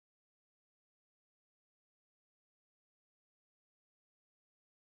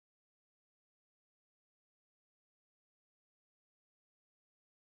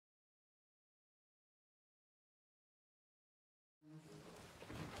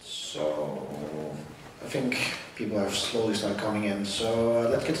think people have slowly started coming in, so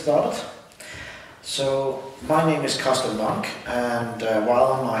let's get started. So, my name is Carsten Munk, and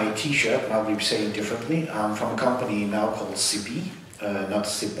while on my t-shirt, I'll be saying differently, I'm from a company now called Zipper, not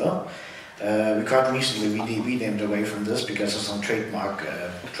Zipper. We quite recently renamed away from this because of some trademark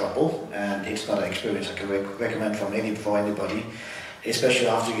trouble, and it's not an experience I can recommend for anybody, especially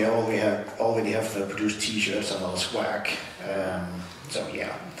after you already have produced t-shirts and all swag. So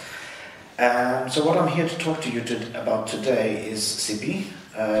yeah. So what I'm here to talk to you about today is Zipper,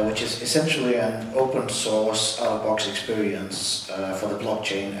 which is essentially an open source out-of-box experience for the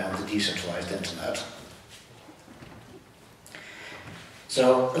blockchain and the decentralized internet.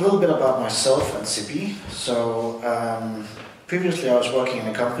 So a little bit about myself and Zipper. So previously I was working in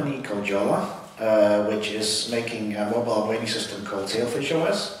a company called Jolla, which is making a mobile operating system called Sailfish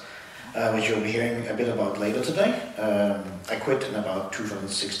OS, which you'll be hearing a bit about later today. I quit in about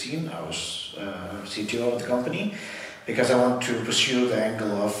 2016. I was CTO of the company because I want to pursue the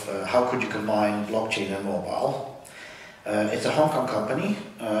angle of how could you combine blockchain and mobile. It's a Hong Kong company,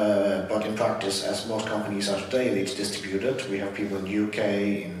 but in practice, as most companies are today, it's distributed. We have people in the UK,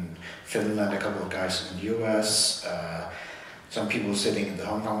 in Finland, a couple of guys in the US, some people sitting in the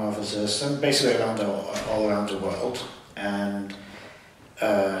Hong Kong offices, and basically all around the world. And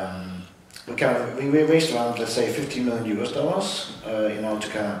we raised around, let's say, $50 million in order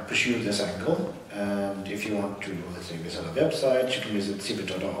to kind of pursue this angle. And if you want to, let's say, visit our website, you can visit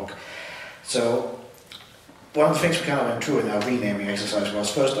zipper.org. So one of the things we kind of went through in our renaming exercise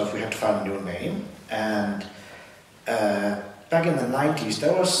was, first off, we had to find a new name. And back in the 90s,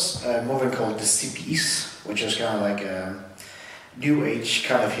 there was a movement called the Zippies, which was kind of like a new age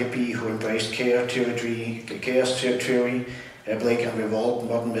kind of hippie who embraced chaos theory, Blake and revolt,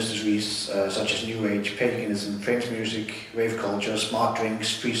 modern mysteries such as New Age, paganism, French music, rave culture, smart drinks,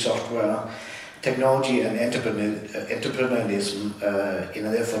 free software, technology and entrepreneurialism in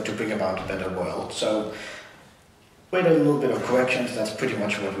an effort to bring about a better world. So, with a little bit of corrections, that's pretty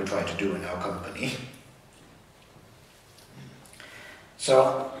much what we try to do in our company.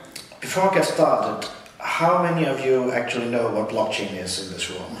 So, before I get started, how many of you actually know what blockchain is in this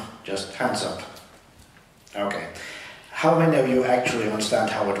room? Just hands up. Okay. How many of you actually understand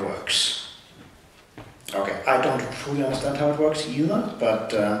how it works? Okay, I don't fully understand how it works either,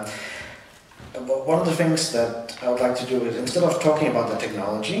 but one of the things that I would like to do is, instead of talking about the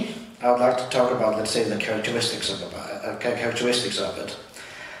technology, I would like to talk about, let's say, the characteristics of it.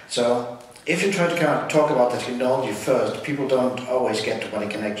 So, if you try to kind of talk about the technology first, people don't always get what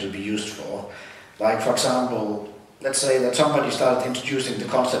it can actually be used for. Like, for example, let's say that somebody started introducing the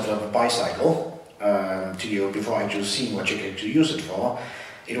concept of a bicycle to you before actually seeing what you can actually use it for.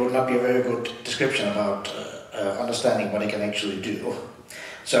 It would not be a very good description about understanding what it can actually do.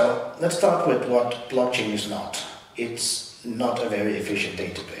 So let's start with what blockchain is not. It's not a very efficient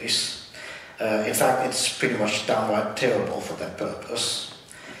database. In fact, it's pretty much downright terrible for that purpose.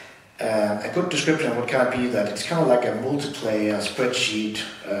 A good description would kind of be that it's kind of like a multiplayer spreadsheet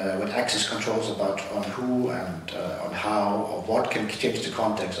with access controls on who and on how or what can change the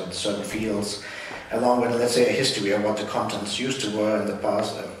context of certain fields, along with, let's say, a history of what the contents were in the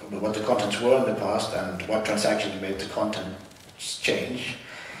past, and what transactions made the contents change.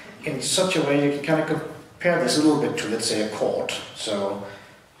 In such a way, you can kind of compare this a little bit to, let's say, a court. So,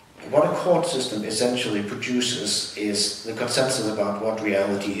 what a court system essentially produces is the consensus about what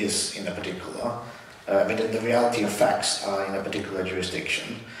reality is in a particular, within the reality of facts are in a particular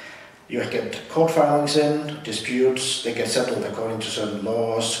jurisdiction. You get court filings in, disputes, they get settled according to certain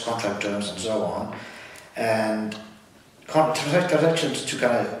laws, contract terms, and so on. And transactions to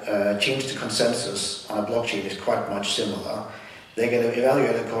kind of change the consensus on a blockchain is quite much similar. They get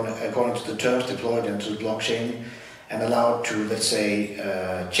evaluated according to the terms deployed into the blockchain and allowed to, let's say,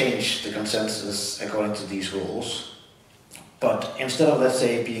 change the consensus according to these rules. But instead of, let's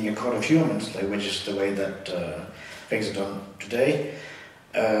say, being a court of humans, which is the way that things are done today,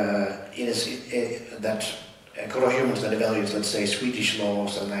 that a court of humans that evaluates, let's say, Swedish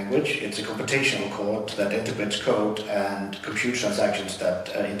laws and language. It's a computational court that interprets code and computes transactions that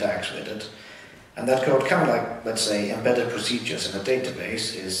interacts with it. And that code, kind of like, let's say, embedded procedures in a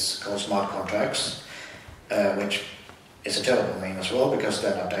database, is called smart contracts, which is a terrible name as well, because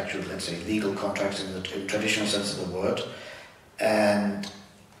they're not actually, let's say, legal contracts in the traditional sense of the word. And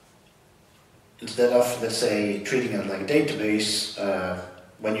instead of, let's say, treating it like a database,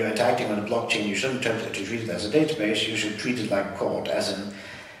 when you're interacting with a blockchain, you shouldn't treat it as a database, you should treat it like a court, as in,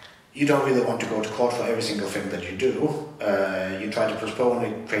 you don't really want to go to court for every single thing that you do. You try to postpone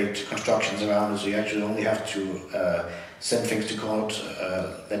it, create constructions around it, so you actually only have to send things to court,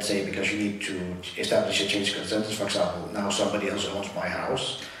 let's say because you need to establish a change of consensus, for example, now somebody else owns my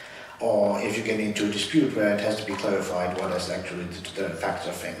house, or if you get into a dispute where it has to be clarified what is actually the facts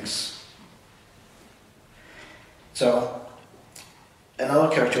of things. So,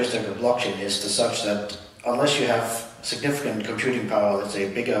 another characteristic of blockchain is such that unless you have significant computing power, let's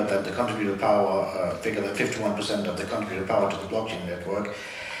say bigger than the contributed power, bigger than 51% of the contributed power to the blockchain network,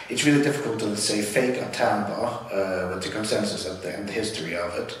 it's really difficult to, let's say, fake or tamper with the consensus and the history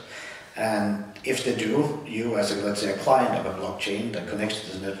of it. And if they do, you as, let's say, a client of a blockchain that connects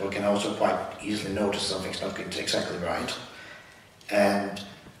to the network can also quite easily notice something's not going exactly right. And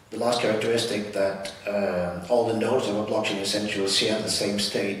the last characteristic that all the nodes of a blockchain essentially share the same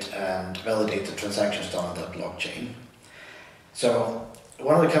state and validate the transactions done on that blockchain. So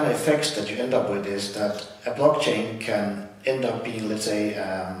one of the kind of effects that you end up with is that a blockchain can end up being, let's say,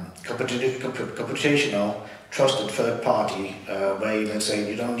 computational, trusted third party, where, let's say,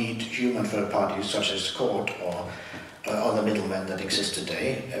 you don't need human third parties such as court or other middlemen that exist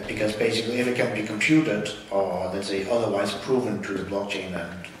today, because basically if it can be computed or, let's say, otherwise proven through the blockchain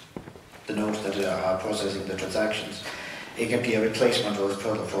and the nodes that are processing the transactions, it can be a replacement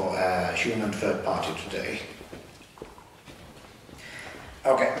for a human third party today.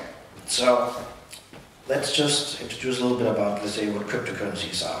 Okay, so let's just introduce a little bit about, let's say, what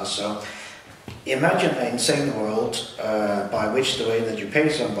cryptocurrencies are. So imagine an insane world by which the way that you pay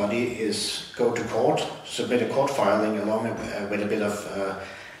somebody is go to court, submit a court filing along with a bit of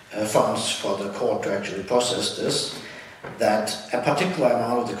funds for the court to actually process this, that a particular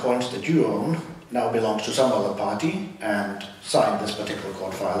amount of the coins that you own now belongs to some other party and sign this particular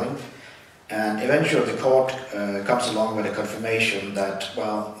court filing. And eventually the court comes along with a confirmation that,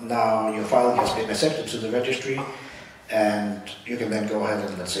 well, now your filing has been accepted to the registry, and you can then go ahead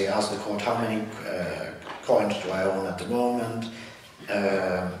and, let's say, ask the court how many coins do I own at the moment.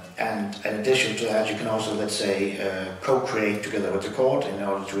 And in addition to that, you can also, let's say, co-create together with the court in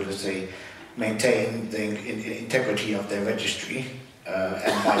order to, let's say, maintain the integrity of their registry,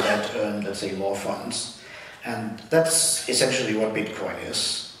 and by that earn, let's say, more funds. And that's essentially what Bitcoin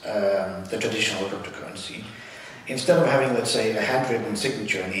is. The traditional cryptocurrency. Instead of having, let's say, a handwritten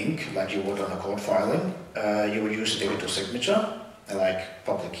signature in ink, like you would on a court filing, you would use a digital signature, like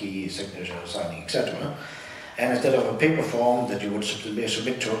public key, signature, signing, etc. And instead of a paper form that you would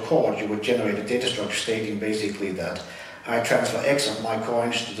submit to a court, you would generate a data structure stating basically that I transfer X of my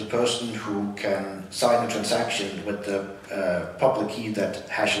coins to the person who can sign a transaction with the public key that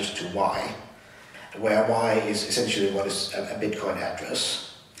hashes to Y, where Y is essentially what is a Bitcoin address.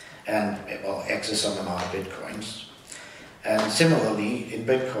 And, well, X is some amount of Bitcoins. And similarly, in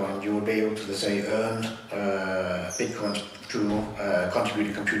Bitcoin, you will be able to, let's say, earn Bitcoins through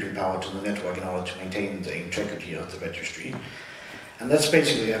contributed computing power to the network in order to maintain the integrity of the registry. And that's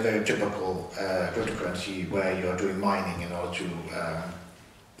basically a very typical cryptocurrency where you're doing mining in order to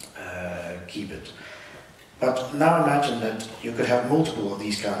keep it. But now imagine that you could have multiple of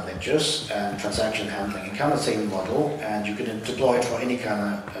these kind of ledgers and transaction handling in kind of the same model, and you could deploy it for any kind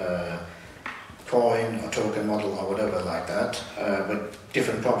of coin or token model or whatever like that, with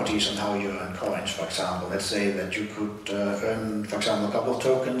different properties on how you earn coins, for example. Let's say that you could earn, for example, a couple of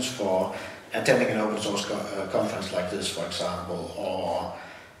tokens for attending an open source conference like this, for example, or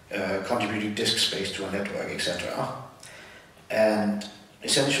contributing disk space to a network, etc. And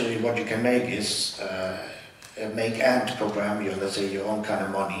essentially what you can make is make and program your, let's say, your own kind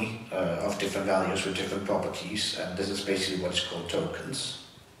of money of different values with different properties, and this is basically what's called tokens.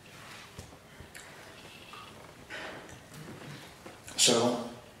 So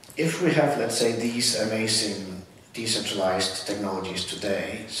if we have, let's say, these amazing decentralized technologies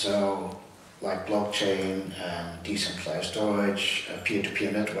today, so like blockchain and decentralized storage,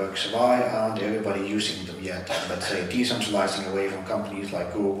 peer-to-peer networks, why aren't everybody using them yet? And, let's say, decentralizing away from companies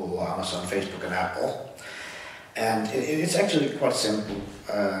like Google, Amazon, Facebook and Apple. And it's actually quite simple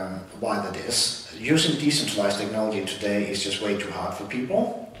why that is. Using decentralized technology today is just way too hard for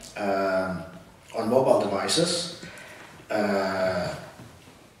people. On mobile devices, that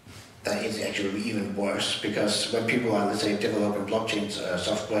is actually even worse, because when people are, let's say, developing blockchain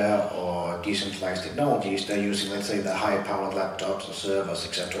software or decentralized technologies, they're using, let's say, the high-powered laptops or servers,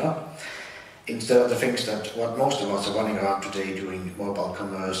 etc. Instead of the things that what most of us are running around today doing mobile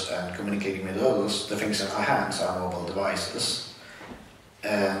commerce and communicating with others, the things in our hands are mobile devices.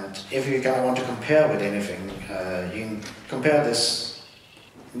 And if you kind of want to compare with anything, you can compare this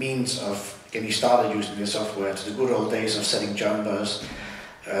means of getting started using the software to the good old days of setting jumpers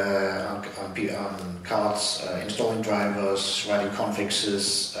on cards, installing drivers, writing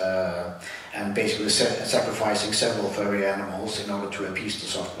configs, and basically sacrificing several furry animals in order to appease the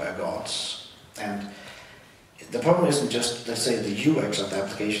software gods. And the problem isn't just, let's say, the UX of the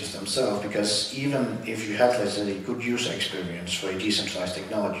applications themselves, because even if you have, let's say, a good user experience for a decentralized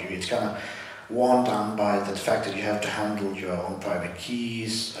technology, it's kind of worn down by the fact that you have to handle your own private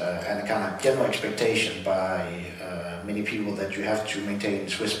keys and a kind of general expectation by many people that you have to maintain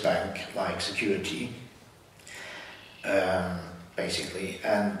Swiss bank-like security, basically.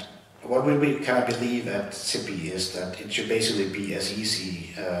 And what we kind of believe at Zippy is that it should basically be as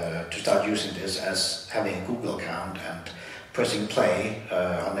easy to start using this as having a Google account and pressing play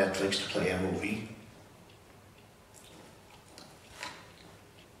on Netflix to play a movie.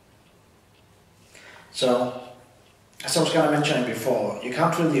 So, as I was kind of mentioning before, you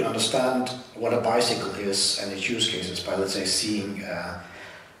can't really understand what a bicycle is and its use cases by, let's say, seeing a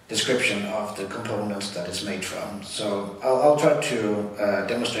description of the components that it's made from. So I'll try to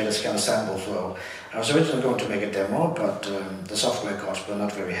demonstrate this kind of sample flow. I was originally going to make a demo, but the software gods were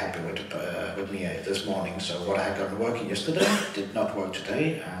not very happy with me this morning. So what I had gotten working yesterday did not work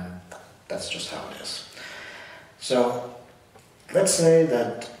today, and that's just how it is. So let's say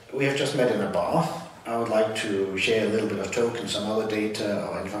that we have just met in a bar. I would like to share a little bit of tokens, some other data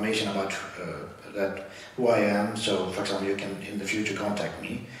or information about who I am. So, for example, you can in the future contact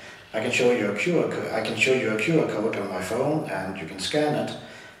me. I can show you a QR code. I can show you a QR code on my phone, and you can scan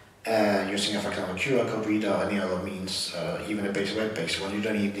it using, for example, a QR code reader or any other means, even a basic web-based one. You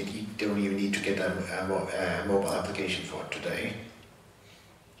don't even need to get a mobile application for it today.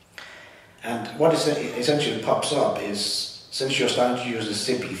 And what essentially pops up is, since you're starting to use the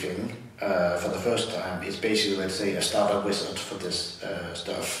Zippy thing for the first time, it's basically, let's say, a startup wizard for this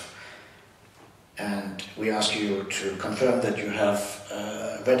stuff. And we ask you to confirm that you have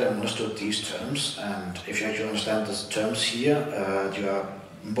read and understood these terms, and if you actually understand the terms here, you are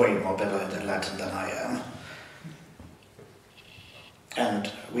way more better in Latin than I am.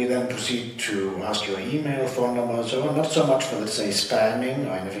 And we then proceed to ask your email, phone number, and so on. Not so much for, let's say, spamming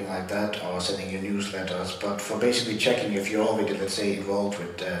or anything like that, or sending you newsletters, but for basically checking if you're already, let's say, involved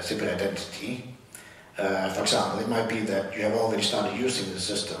with Zipper identity. For example, it might be that you have already started using the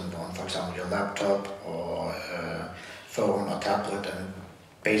system on, for example, your laptop or phone or tablet, and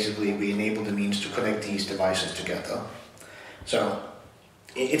basically we enable the means to connect these devices together. So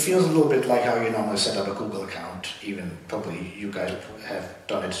it feels a little bit like how you normally set up a Google account. Even probably you guys have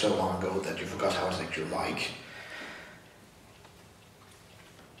done it so long ago that you forgot how it's actually like.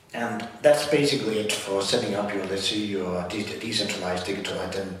 And that's basically it for setting up your, let's say, your decentralized digital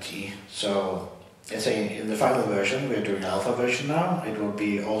identity. So let's say in the final version, we're doing alpha version now, it will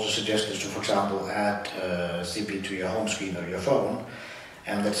be also suggested to, for example, add Zippy to your home screen or your phone,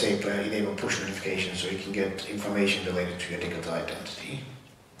 and let's say enable push notifications so you can get information related to your digital identity.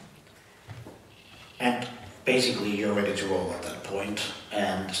 And basically you're ready to roll at that point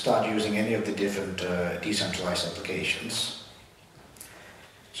and start using any of the different decentralized applications.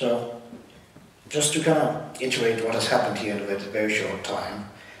 So just to kind of iterate what has happened here in a very short time,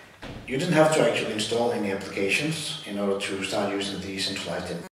 you didn't have to actually install any applications in order to start using the decentralized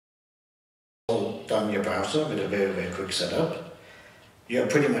internet. All done in your browser with a very, very quick setup. You're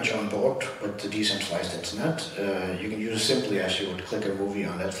pretty much on board with the decentralized internet. You can use it simply as you would click a movie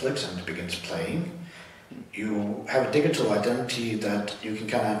on Netflix and it begins playing. You have a digital identity that you can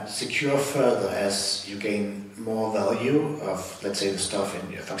kind of secure further as you gain more value of, let's say, the stuff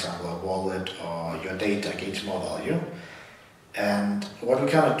in, for example, a wallet or your data gains more value. And what we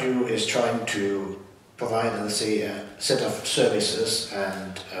kind of do is trying to provide, let's say, a set of services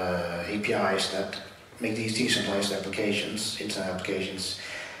and APIs that make these decentralized applications, internet applications,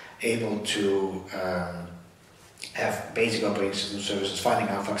 able to have basic operating system services, finding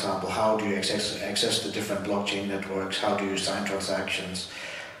out, for example, how do you access the different blockchain networks, how do you sign transactions,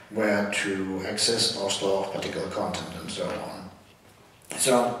 where to access or store particular content, and so on.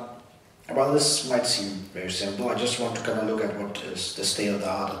 So, while this might seem very simple, I just want to kind of look at what is the state of the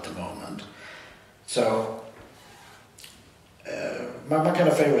art at the moment. So, my kind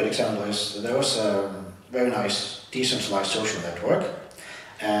of favorite example is there was a very nice decentralized social network,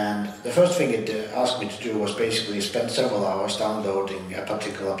 and the first thing it asked me to do was basically spend several hours downloading a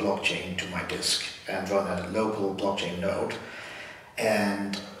particular blockchain to my disk and run a local blockchain node.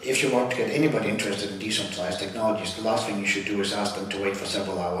 And if you want to get anybody interested in decentralized technologies, the last thing you should do is ask them to wait for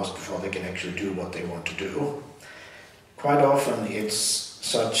several hours before they can actually do what they want to do. Quite often it's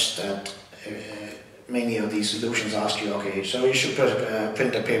such that many of these solutions ask you, okay, so you should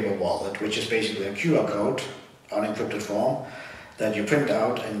print a paper wallet, which is basically a QR code on encrypted form that you print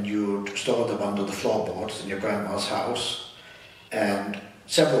out and you store them under the floorboards in your grandma's house. And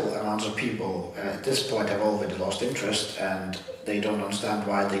several amounts of people at this point have already lost interest, and they don't understand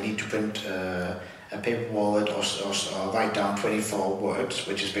why they need to print a paper wallet or write down 24 words,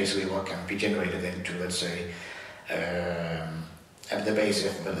 which is basically what can be generated into, let's say, at the base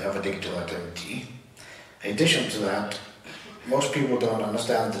of a digital identity. In addition to that, most people don't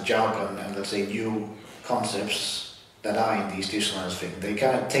understand the jargon and, let's say, new concepts that are in these decentralized things. They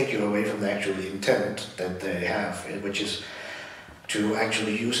kind of take you away from the actual intent that they have, which is to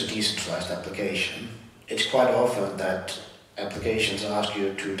actually use a decentralized application. It's quite often that applications ask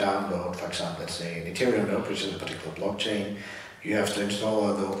you to download, for example, let's say an Ethereum node, which is a particular blockchain. You have to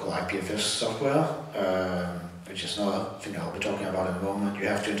install a local IPFS software, which is another thing I'll be talking about in a moment. You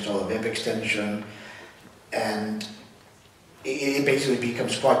have to install a web extension, and it basically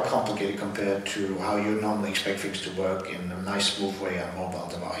becomes quite complicated compared to how you normally expect things to work in a nice, smooth way on a mobile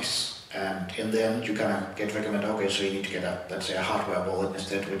device. And in the end, you kind of get recommended, okay, so you need to get a, let's say, a hardware wallet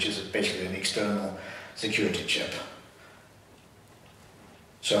instead, which is basically an external security chip.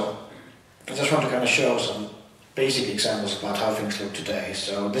 So I just want to kind of show some basic examples about how things look today.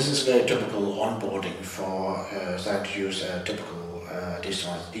 So this is very typical onboarding for starting to use a typical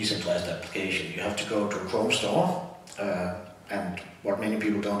decentralized application. You have to go to a Chrome store, and what many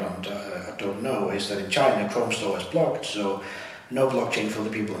people don't know is that in China, Chrome store is blocked, so no blockchain for the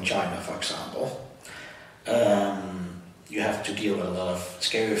people in China, for example. You have to deal with a lot of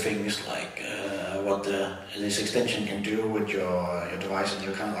scary things like what this extension can do with your device, and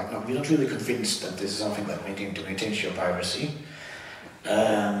you're kind of like, no, we're not really convinced that this is something that maintains your privacy.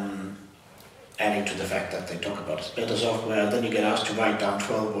 Adding to the fact that they talk about better software, then you get asked to write down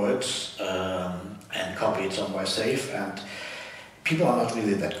 12 words and copy it somewhere safe, and people are not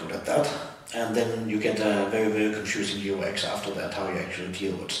really that good at that. And then you get a very, very confusing UX after that, how you actually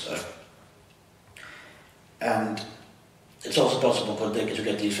deal with stuff. And it's also possible to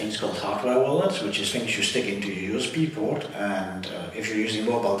get these things called hardware wallets, which is things you stick into your USB port, and if you're using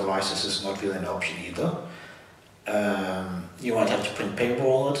mobile devices, it's not really an option either. You might have to print paper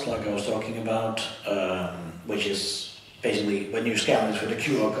wallets, like I was talking about, which is basically when you scan this with a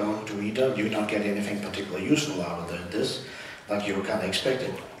QR code to reader, you don't get anything particularly useful out of this, like you would kind of expect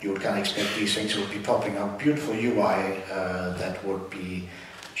it. You would kind of expect these things would be popping up, beautiful UI that would be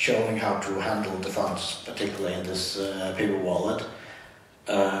showing how to handle the funds, particularly in this paper wallet.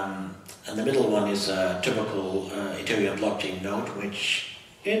 And the middle one is a typical Ethereum blockchain node, which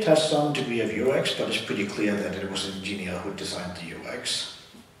it has some degree of UX, but it's pretty clear that it was an engineer who designed the UX.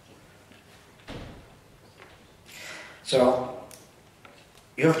 So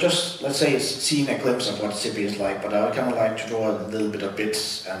you have just, let's say, seen a glimpse of what Zipper is like, but I would kind of like to draw a little bit of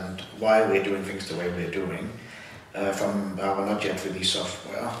bits and why we're doing things the way we're doing from our not yet released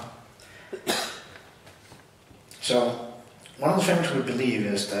software. So one of the things we believe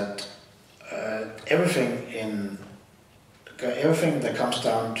is that everything that comes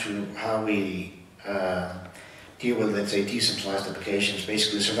down to how we deal with, let's say, decentralized applications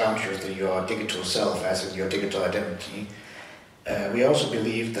basically surrounds you with your digital self, as in your digital identity. We also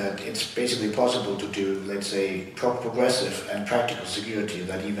believe that it's basically possible to do, let's say, progressive and practical security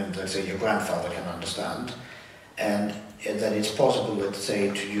that even, let's say, your grandfather can understand. And that it's possible, let's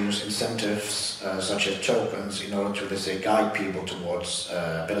say, to use incentives such as tokens in order to, let's say, guide people towards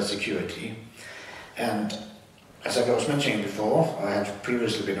better security. And as I was mentioning before, I had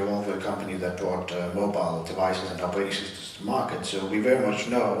previously been involved with a company that brought mobile devices and operating systems to market, so we very much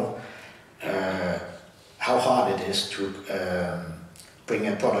know how hard it is to bring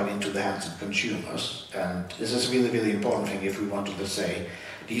a product into the hands of consumers. And this is a really, really important thing if we want to, let's say,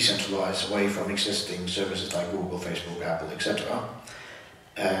 decentralize away from existing services like Google, Facebook, Apple, etc.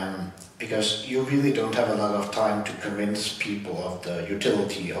 Because you really don't have a lot of time to convince people of the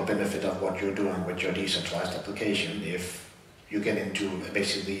utility or benefit of what you're doing with your decentralized application if you get into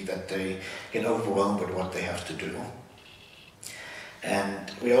basically that they get overwhelmed with what they have to do.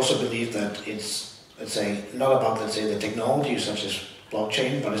 And we also believe that it's, let's say, not about, let's say, the technology such as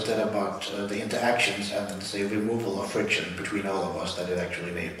blockchain, but instead about the interactions and, let's say, removal of friction between all of us that it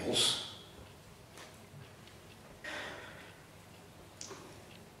actually enables.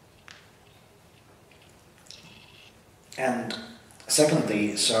 And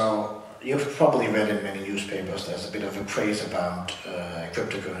secondly, so you've probably read in many newspapers there's a bit of a craze about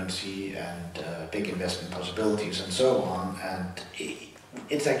cryptocurrency and big investment possibilities and so on, and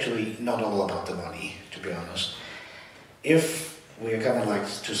it's actually not all about the money, to be honest. If we're kind of like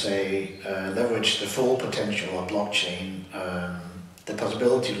to say leverage the full potential of blockchain the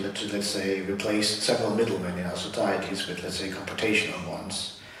possibility to, let's say, replace several middlemen in our societies with, let's say, computational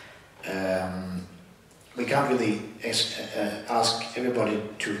ones. We can't really ask everybody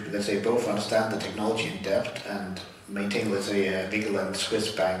to, let's say, both understand the technology in depth and maintain, let's say, a vigilant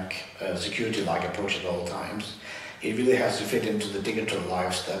Swiss bank security-like approach at all times. It really has to fit into the digital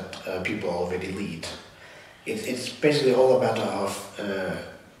lives that people already lead. It's basically all a matter of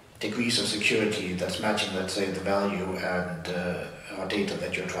degrees of security that's matching, let's say, the value and our data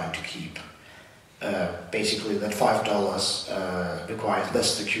that you're trying to keep. Basically, that $5 requires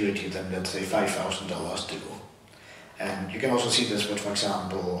less security than, let's say, $5,000 do. And you can also see this with, for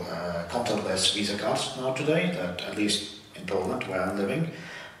example, contactless Visa cards now today, that at least in Poland, where I'm living,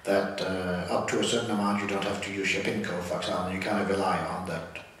 that up to a certain amount you don't have to use your PIN code, for example. You kind of rely on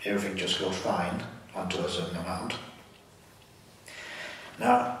that everything just goes fine until a certain amount.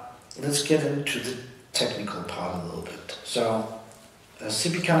 Now, let's get into the technical part a little bit. So,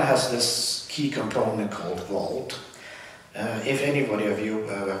 Zippy kind of has this key component called Vault. If anybody of you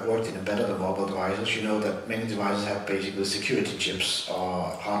have worked in embedded or mobile devices, you know that many devices have basically security chips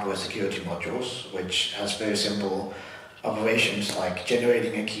or hardware security modules, which has very simple operations like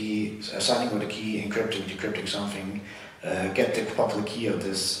generating a key, signing with a key, encrypting, decrypting something, get the public key of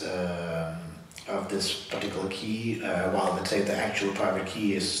this particular key, while, let's say, the actual private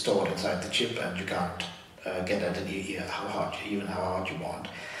key is stored inside the chip and you can't get at it even how hard you want.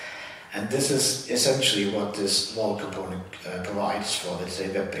 And this is essentially what this Vault component provides for, let's say,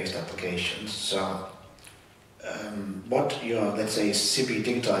 web-based applications. So what your, let's say, Zippy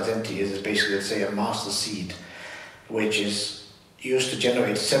digital identity is basically, let's say, a master seed, which is used to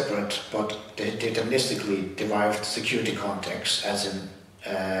generate separate but deterministically derived security context, as in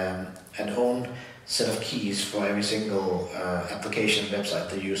an own set of keys for every single application website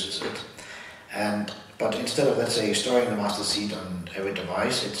that uses it. But instead of, let's say, storing the master seed on every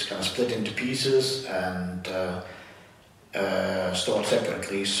device, it's kind of split into pieces and stored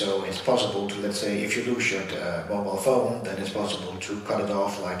separately. So it's possible to, let's say, if you lose your mobile phone, then it's possible to cut it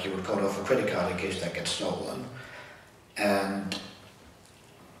off like you would cut off a credit card in case that gets stolen. And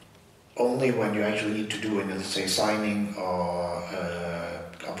only when you actually need to do any, let's say, signing or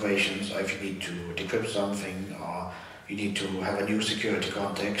operations, or if you need to decrypt something, or you need to have a new security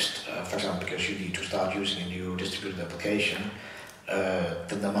context, for example, because you need to start using a new distributed application,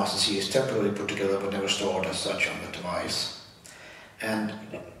 then the master key is temporarily put together but never stored as such on the device. And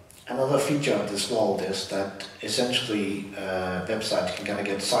another feature of this Vault is that essentially websites can kind of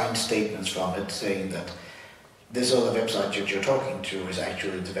get signed statements from it saying that this other website that you're talking to is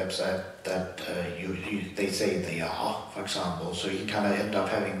actually the website that they say they are, for example. So you can kind of end up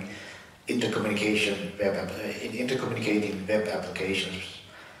having intercommunicating web applications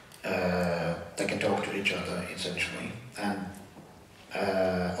that can talk to each other, essentially. And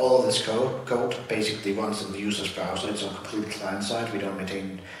all of this code basically runs in the user's browser. It's on complete client side. We don't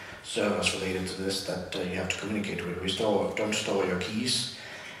maintain servers related to this that you have to communicate with. We don't store your keys.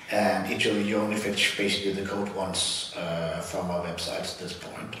 And you only fetch basically the code once from our website at this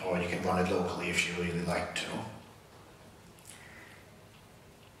point, or you can run it locally if you really like to.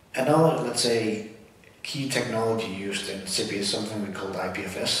 Another, let's say, key technology used in Zippy is something we call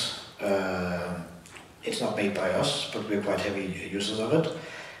IPFS. It's not made by us, but we're quite heavy users of it.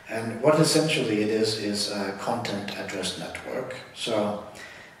 And what essentially it is a content address network. So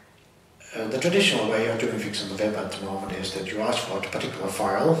the traditional way of doing things on the web at the moment is that you ask for a particular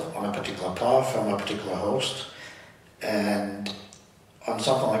file on a particular path from a particular host, and on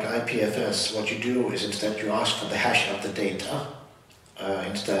something like IPFS, what you do is instead you ask for the hash of the data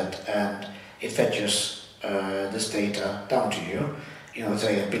instead, and it fetches this data down to you, let's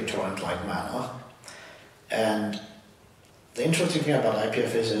say a BitTorrent-like manner. And the interesting thing about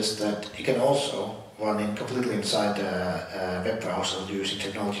IPFS is that it can also running completely inside a web browser using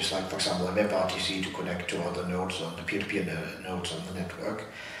technologies like, for example, a WebRTC to connect to other nodes on the peer-to-peer nodes on the network.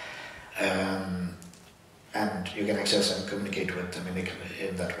 And you can access and communicate with them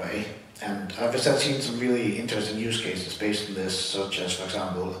in that way. And I've seen some really interesting use cases based on this, such as, for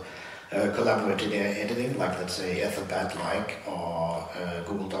example, collaborative editing, like, let's say, Etherpad-like or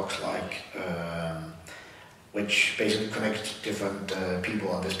Google Docs-like, which basically connects different people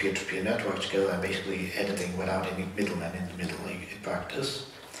on this peer-to-peer network together and basically editing without any middlemen in the middle in practice.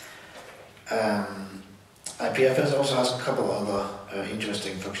 IPFS also has a couple of other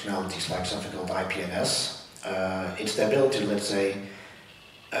interesting functionalities, like something called IPNS. It's the ability, let's say,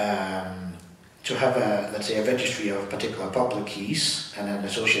 to have a registry of particular public keys and an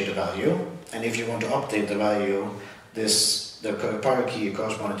associated value. And if you want to update the value, the private key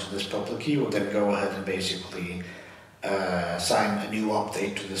corresponding to this public key will then go ahead and basically assign a new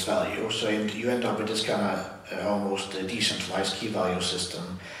update to this value. So you end up with this kind of almost a decentralized key value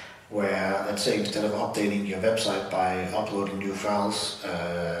system where, let's say, instead of updating your website by uploading new files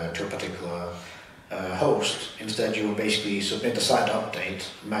to a particular host, instead you will basically submit a site update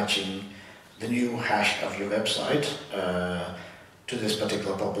matching the new hash of your website to this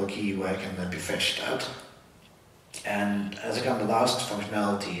particular public key where it can then be fetched at. And as a kind of last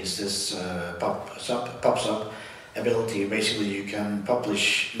functionality is this pops up ability. Basically you can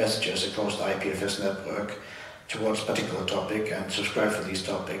publish messages across the IPFS network towards a particular topic and subscribe for these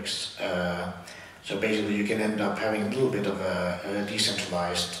topics. So basically you can end up having a little bit of a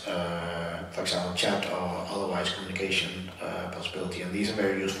decentralized, for example, chat or otherwise communication possibility. And these are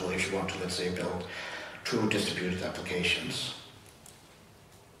very useful if you want to, let's say, build true distributed applications.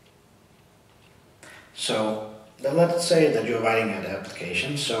 So then let's say that you're writing an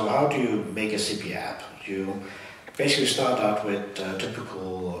application. So how do you make a CP app? You basically start out with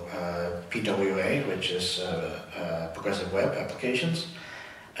typical PWA, which is progressive web applications.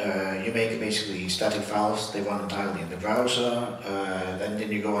 You make basically static files, they run entirely in the browser,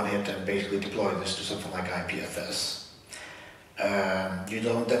 then you go ahead and basically deploy this to something like IPFS. You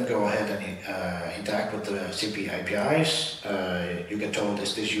don't then go ahead and interact with the CP APIs. You get told,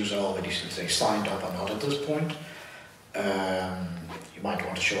 is this user already, let's say, signed up or not at this point? You might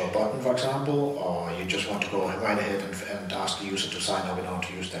want to show a button, for example, or you just want to go right ahead and ask the user to sign up in order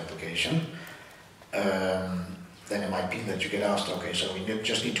to use the application. Then it might be that you get asked, okay, so we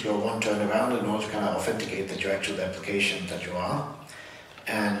just need to go one turn around in order to kind of authenticate that you're actually the application that you are.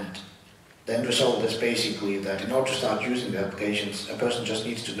 And the end result is basically that in order to start using the applications, a person just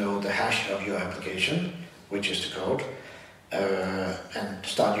needs to know the hash of your application, which is the code, and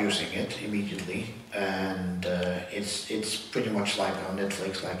start using it immediately. And it's pretty much like on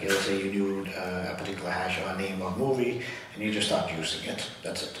Netflix, like let's say you knew a particular hash or a name of a movie, and you just start using it.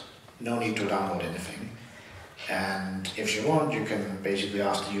 That's it. No need to download anything. And if you want, you can basically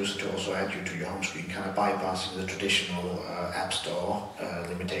ask the user to also add you to your home screen, kind of bypassing the traditional App Store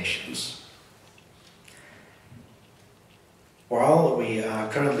limitations. While we are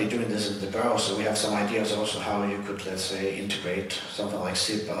currently doing this in the browser, we have some ideas also how you could, let's say, integrate something like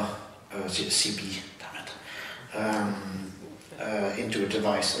Zipper, CP, into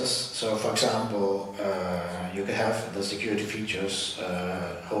devices. So, for example, you could have the security features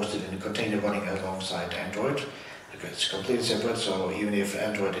hosted in a container running alongside Android. It's completely separate, so even if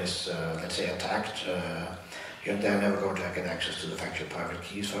Android is, let's say, attacked, they're never going to get access to the factual private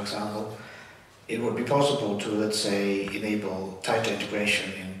keys, for example. It would be possible to, let's say, enable tighter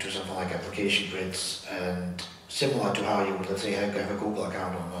integration into something like application grids, and similar to how you would, let's say, have a Google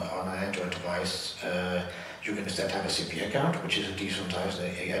account on an Android device, you can instead have a CP account, which is a decentralized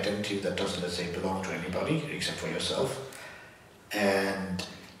identity that doesn't, let's say, belong to anybody except for yourself. And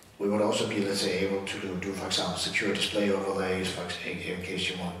we would also be, let's say, able to do, for example, secure display overlays, in case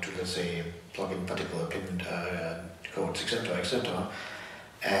you want to, let's say, plug in particular pin codes, etc., etc.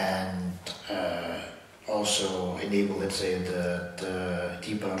 And also enable, let's say, the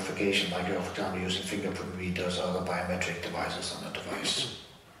deep verification, like you're, for example, using fingerprint readers or other biometric devices on the device.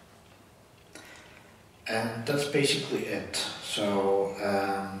 And that's basically it. So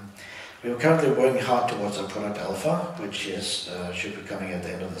we're currently working hard towards our product alpha, which is should be coming at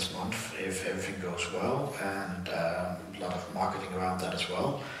the end of this month if everything goes well, and a lot of marketing around that as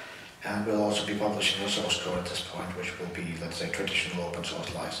well. And we'll also be publishing a source code at this point, which will be, let's say, traditional open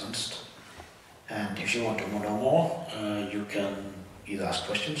source licensed. And if you want to know more, you can either ask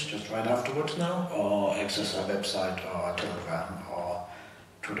questions just right afterwards now, or access our website or our Telegram or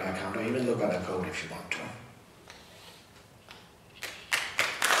Twitter account, or even look at our code if you want to.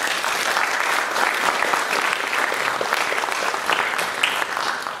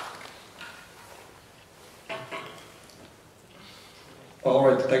 All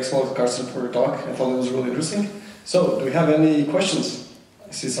right, thanks a lot, Carsten, for your talk. I thought it was really interesting. So, do we have any questions?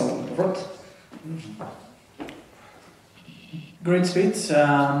 I see someone in the front. Great speech.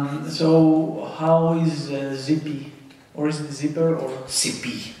 So, how is Zippy? Or is it Zipper or?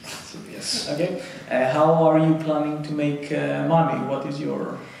 CP. Yes. Okay. How are you planning to make money? What is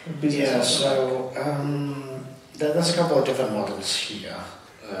your business? Yeah, so there's a couple of different models here.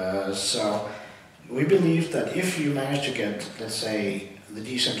 So we believe that if you manage to get, let's say, the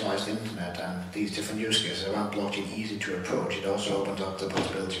decentralized internet and these different use cases around blockchain easy to approach, it also opens up the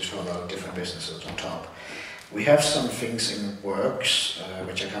possibilities for a lot of different businesses on top. We have some things in works,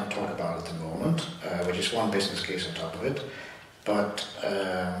 which I can't talk about at the moment, which is one business case on top of it, but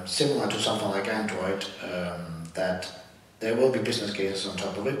similar to something like Android, that there will be business cases on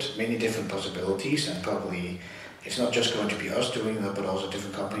top of it, many different possibilities, and probably it's not just going to be us doing that, but also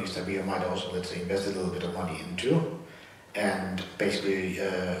different companies that we might also, let's say, invest a little bit of money into and basically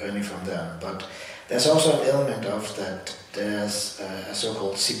earning from them. But there's also an element of that there's a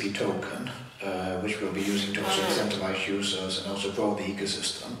so-called Zippy token, which we'll be using to also incentivize users and also grow the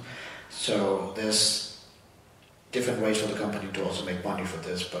ecosystem. So there's different ways for the company to also make money for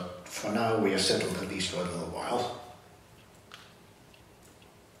this, but for now we are settled at least for a little while.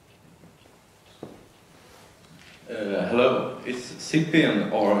 Hello, is Zippy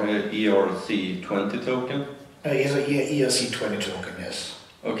an ERC20 token? It's a ERC20 token, yes.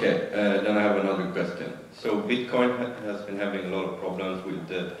 Okay, then I have another question. So Bitcoin has been having a lot of problems with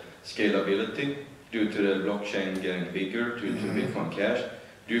the scalability due to the blockchain getting bigger due to Bitcoin Cash.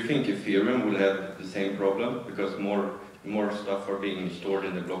 Do you think Ethereum will have the same problem because more stuff are being stored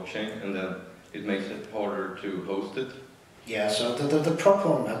in the blockchain and then it makes it harder to host it? Yeah, so the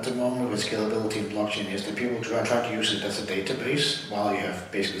problem at the moment with scalability in blockchain is that people try to use it as a database, while you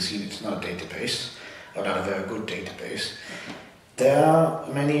have basically seen it's not a database, or not a very good database. There are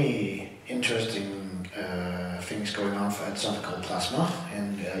many interesting things going on at something called Plasma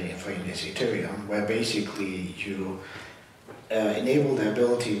for Ethereum, where basically you enable the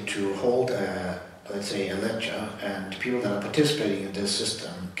ability to hold let's say a ledger, and people that are participating in this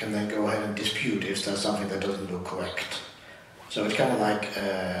system can then go ahead and dispute if there's something that doesn't look correct. So it's kind of like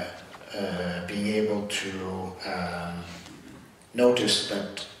being able to notice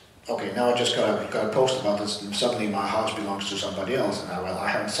that, okay, now I just got a post about this and suddenly my house belongs to somebody else and I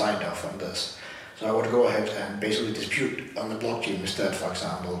haven't signed off on this. So I would go ahead and basically dispute on the blockchain instead, for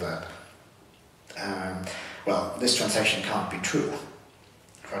example, that, well, this transaction can't be true,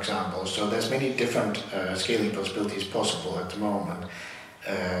 for example. So there's many different scaling possibilities possible at the moment.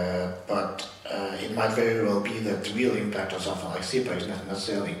 But it might very well be that the real impact of something like Zipper is not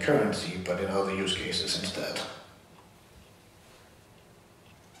necessarily in currency, but in other use cases instead.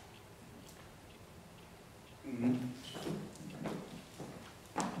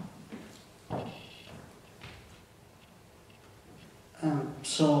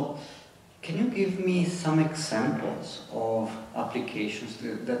 So, can you give me some examples of applications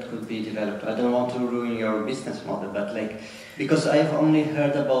that could be developed? I don't want to ruin your business model, but like, because I've only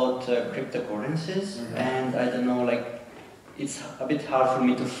heard about cryptocurrencies, and I don't know, like, it's a bit hard for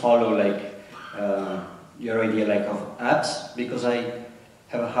me to follow, like, your idea, like, of apps, because I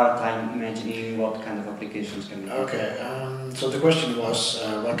have a hard time imagining what kind of applications can be. Okay, so the question was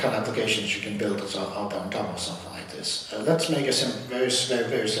what kind of applications you can build up on top of something like this. Let's make a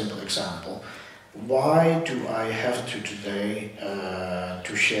very simple example. Why do I have to today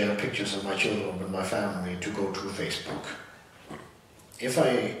to share pictures of my children with my family to go through Facebook? If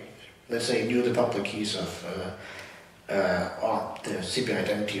I, let's say, knew the public keys of or the CP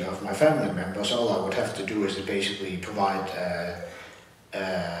identity of my family members, all I would have to do is to basically provide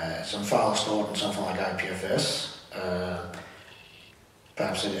some files stored in something like IPFS,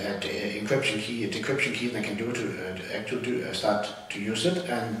 perhaps an encryption key, a decryption key that can do to actually start to use it,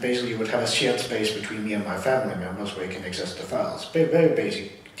 and basically you would have a shared space between me and my family members where you can access the files. Very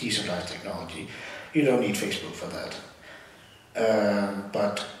basic decentralized technology. You don't need Facebook for that.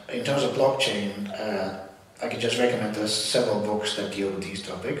 But in terms of blockchain, I can just recommend there's several books that deal with these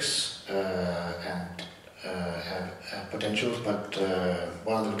topics and have potentials, but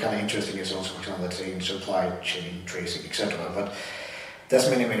one of them kind of interesting is also, for example, let's say in supply chain tracing, etc. But there's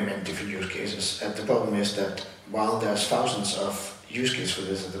many different use cases. And the problem is that while there's thousands of use cases for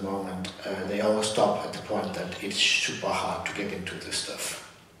this at the moment, they all stop at the point that it's super hard to get into this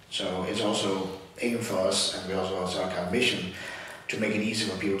stuff. So it's also aim for us, and we also have our kind of mission to make it easy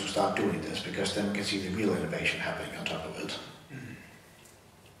for people to start doing this, because then we can see the real innovation happening on top of it.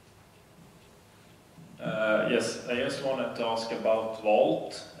 Yes, I just wanted to ask about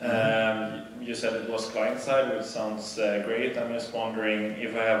Vault. You said it was client-side, which sounds great. I'm just wondering,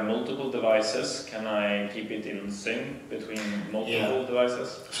 if I have multiple devices, can I keep it in sync between multiple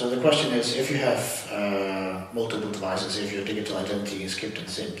devices? So the question is, if you have multiple devices, if your digital identity is kept in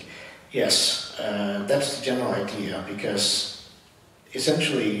sync, yes, that's the general idea, because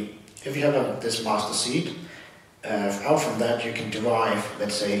essentially, if you have this master seed, out from that you can derive,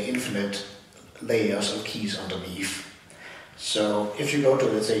 let's say, infinite layers of keys underneath. So if you go to,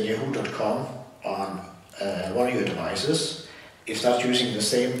 let's say, yahoo.com on one of your devices, it starts using the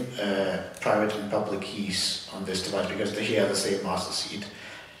same private and public keys on this device because they share the same master seed.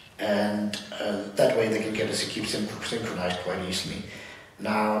 And that way they can get us to keep synchronized quite easily.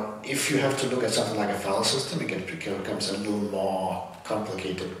 Now, if you have to look at something like a file system, it becomes a little more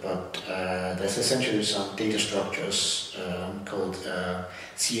complicated, but there's essentially some data structures called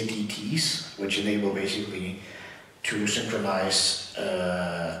CADTs, which enable basically to synchronize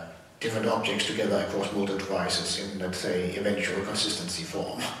different objects together across multiple devices in, let's say, eventual consistency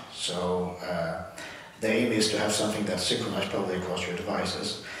form. So the aim is to have something that's synchronized probably across your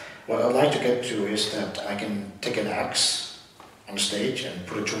devices. What I'd like to get to is that I can take an axe on stage and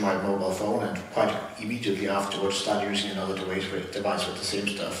put it to my mobile phone and quite immediately afterwards start using another device with the same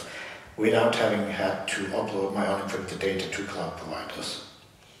stuff without having had to upload my unencrypted data to cloud providers.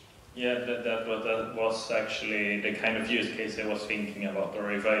 Yeah, that was actually the kind of use case I was thinking about,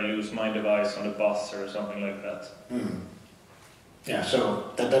 or if I lose my device on a bus or something like that. Yeah,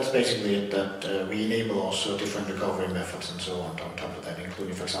 so that's basically it, that we enable also different recovery methods and so on top of that,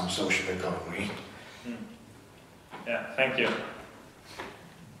 including, for example, social recovery. Yeah, thank you.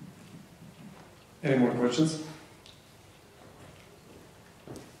 Any more questions?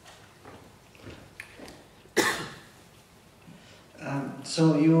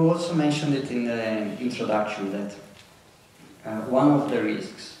 So you also mentioned it in the introduction that one of the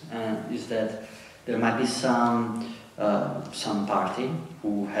risks is that there might be some party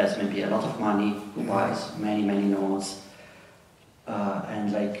who has maybe a lot of money, who buys many nodes,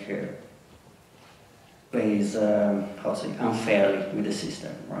 and plays unfairly with the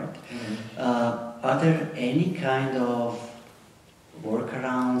system, right? Are there any kind of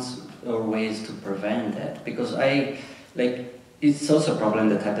workarounds or ways to prevent that? Because it's also a problem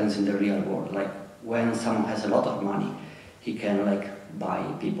that happens in the real world. Like when someone has a lot of money, he can buy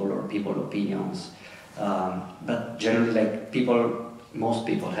people or people opinions. But generally, most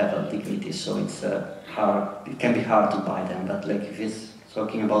people have a dignity, so it's hard. It can be hard to buy them. But if it's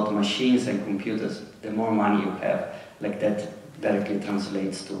talking about machines and computers, the more money you have, that directly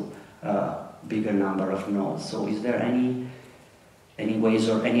translates to a bigger number of nodes. So is there any ways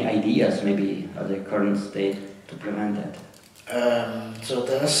or any ideas maybe at the current state to prevent that? So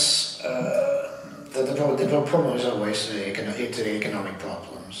there's the problem is always it's an economic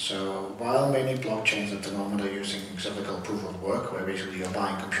problem. So while many blockchains at the moment are using something called proof of work, where basically you're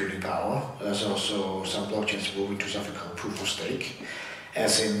buying computing power, there's also some blockchains moving to something called proof of stake,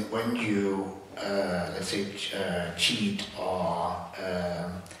 as in when you let's say cheat or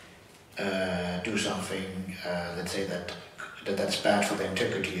do something, let's say that's bad for the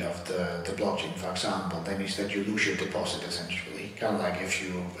integrity of the blockchain, for example, then is that you lose your deposit essentially. Kind of like if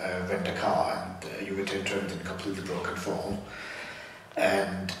you rent a car and you return it in a completely broken form.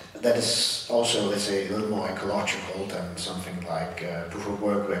 And that is also, let's say, a little more ecological than something like proof of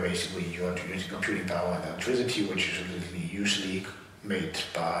work, where basically you are using computing power and electricity, which is usually made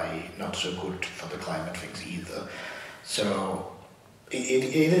by not so good for the climate things either. So it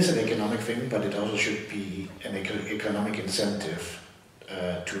is an economic thing, but it also should be an economic incentive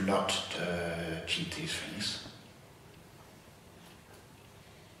to not cheat these things.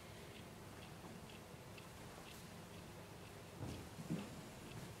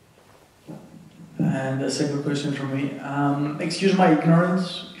 And a second question from me. Excuse my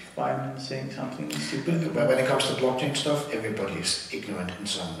ignorance if I'm saying something stupid. But when it comes to blockchain stuff, everybody is ignorant in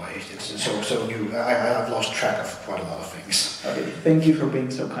some way. It's so new. I've lost track of quite a lot of things. Okay, thank you for being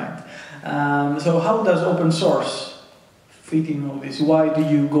so kind. So how does open source fit in all this? Why do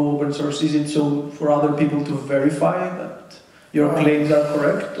you go open source? Is it so for other people to verify that your claims are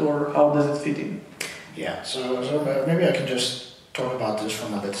correct, or how does it fit in? Yeah, so maybe I can just talk about this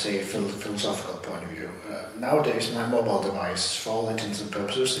from a, let's say, philosophical point of view. Nowadays, my mobile device, for all intents and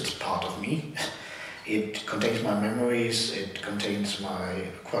purposes, it's part of me. It contains my memories, it contains my,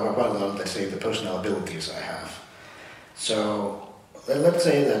 quite a lot of, let's say, the personal abilities I have. So, let's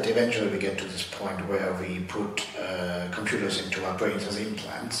say that eventually we get to this point where we put computers into our brains as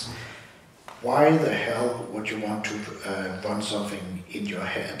implants. Why the hell would you want to run something in your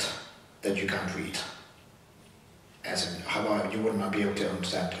head that you can't read? As in, how you would not be able to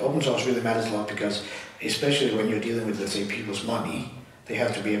understand. Open source really matters a lot because, especially when you're dealing with, let's say, people's money, they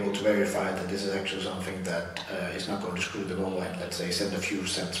have to be able to verify that this is actually something that is not going to screw them over and, let's say, send a few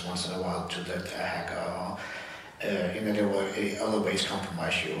cents once in a while to that hacker or in other ways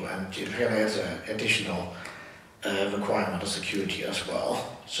compromise you. And it really has an additional requirement of security as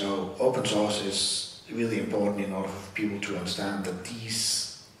well. So open source is really important in order for people to understand that these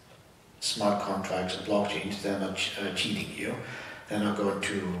smart contracts and blockchains, they're not cheating you. They're not going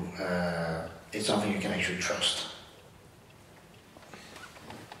to, it's something you can actually trust.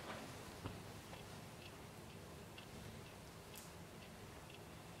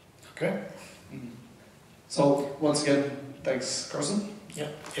 Okay. So, once again, thanks, Carsten. Yeah.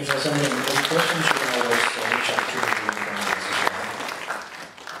 If there's any questions, you can always reach out to me.